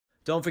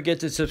Don't forget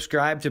to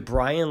subscribe to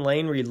Brian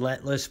Lane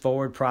Relentless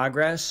Forward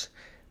Progress.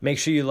 Make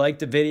sure you like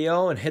the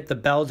video and hit the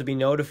bell to be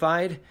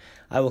notified.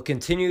 I will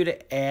continue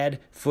to add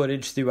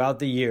footage throughout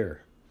the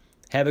year.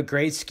 Have a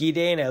great ski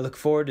day, and I look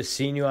forward to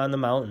seeing you on the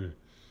mountain.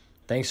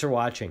 Thanks for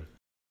watching.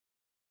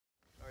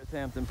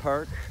 Northampton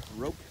Park,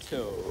 rope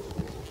tow.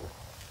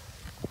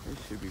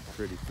 This should be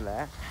pretty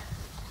flat.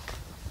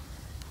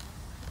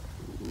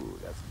 Ooh,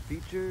 got some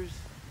features.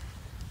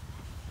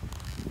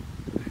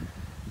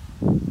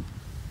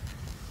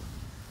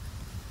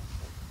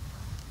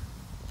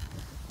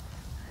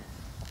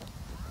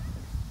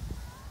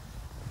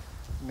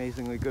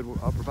 Amazingly good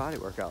upper body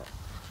workout.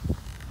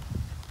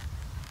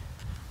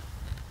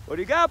 What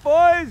do you got,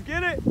 boys?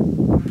 Get it!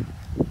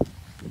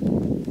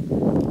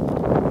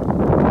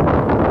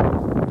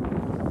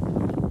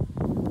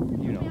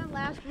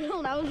 Last wheel,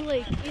 and I was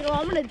like,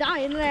 I'm gonna die,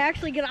 and then I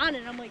actually get on it,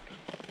 and I'm like,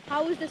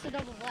 how is this a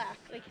double black?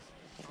 Like,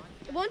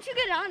 once you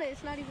get on it,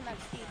 it's not even that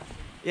steep.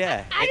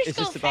 Yeah, I just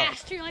go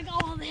faster, like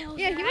all the hills.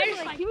 Yeah,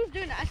 he was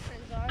doing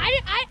S-turns.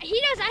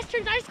 He does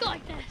S-turns, I just go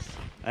like this.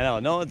 I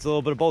know. No, it's a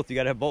little bit of both. You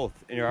gotta have both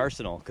in your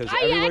arsenal, because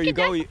everywhere you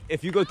go,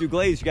 if you go through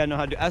glades, you gotta know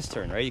how to do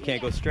S-turn, right? You can't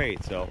go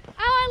straight. So. Oh,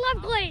 I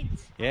love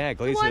glades. Yeah,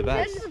 glades are the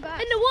best. In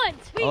the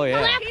woods. Oh yeah.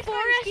 Black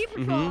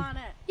Forest. On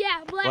it.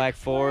 Yeah, Black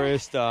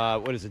Forest.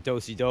 What is it?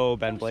 Do-si-do,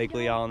 Ben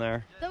Blakely all in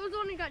there. That was the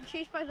one who got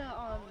chased by the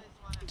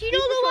Do you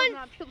know the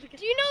one?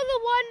 Do you know the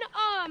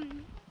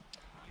one?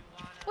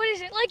 What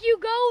is it? Like you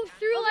go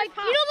through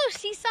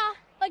those seesaw,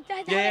 like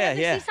that.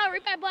 Yeah. Seesaw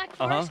right by Black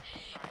Forest.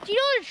 Do you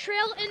know the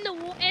trail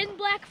in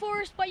Black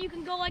Forest, but you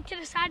can go like to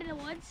the side of the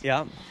woods?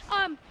 Yeah.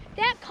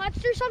 That cuts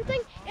through something,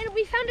 and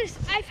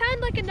I found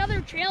like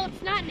another trail.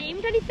 It's not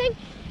named anything,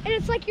 and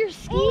it's like you're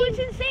skiing. Oh, it's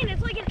insane!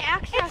 It's like an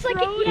access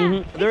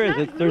road. There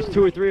is. There's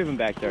 2 or 3 of them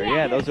back there.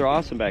 Yeah, those are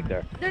awesome back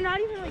there. They're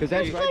not even like. The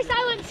first place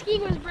I went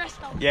skiing was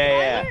Bristol.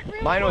 Yeah.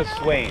 Mine was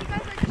Swain.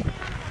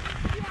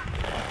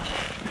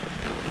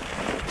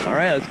 All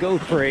right, let's go,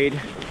 parade.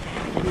 How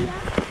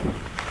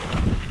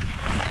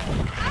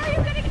are you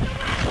gonna get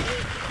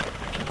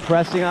over?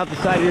 Pressing out the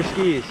side of your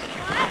skis.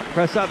 What?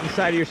 Press out the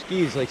side of your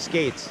skis like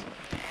skates.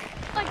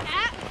 Like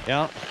that?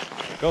 Yeah.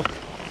 Go.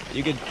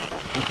 You could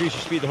increase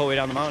your speed the whole way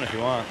down the mountain if you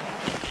want.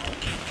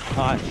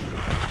 Hot.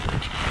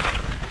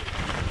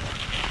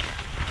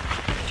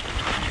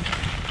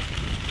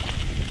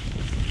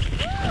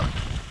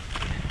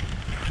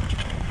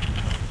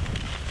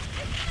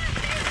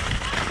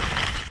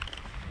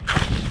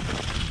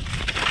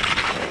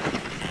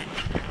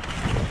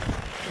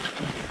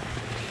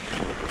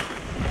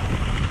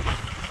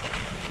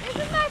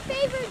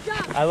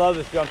 I love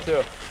this jump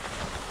too.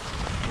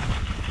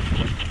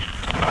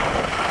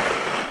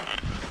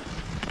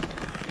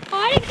 Oh,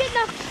 I didn't get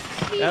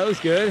enough speed. That was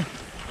good.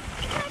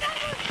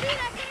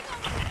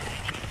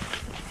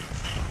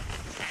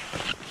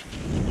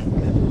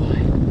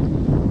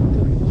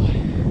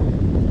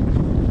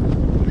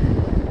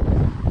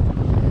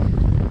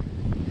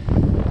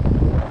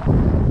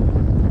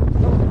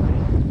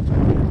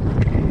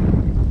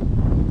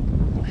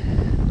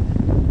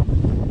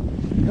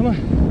 Come on.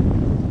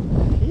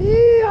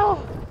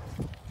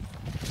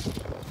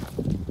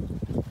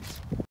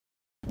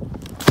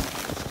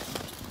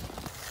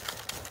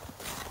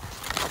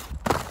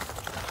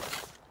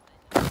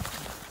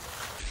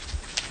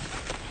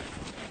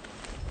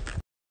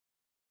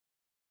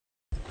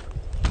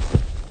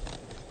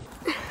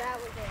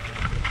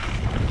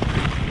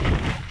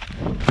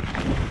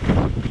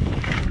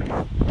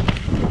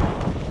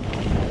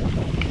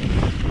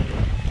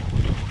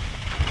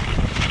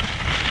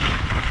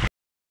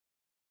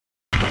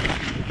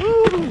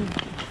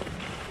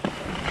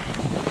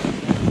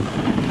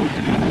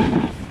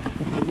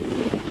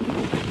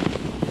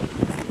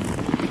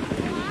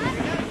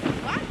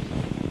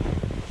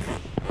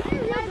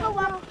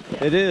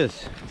 It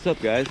is. What's up,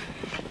 guys?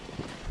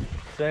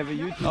 So I have a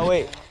YouTube. Oh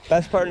wait,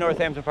 best part of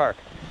Northampton Park.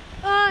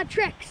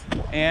 Tricks.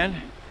 And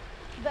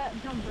that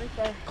jump right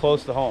there.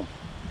 close to home.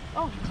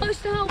 Oh,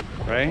 close to home.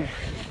 Right?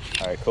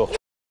 All right, cool.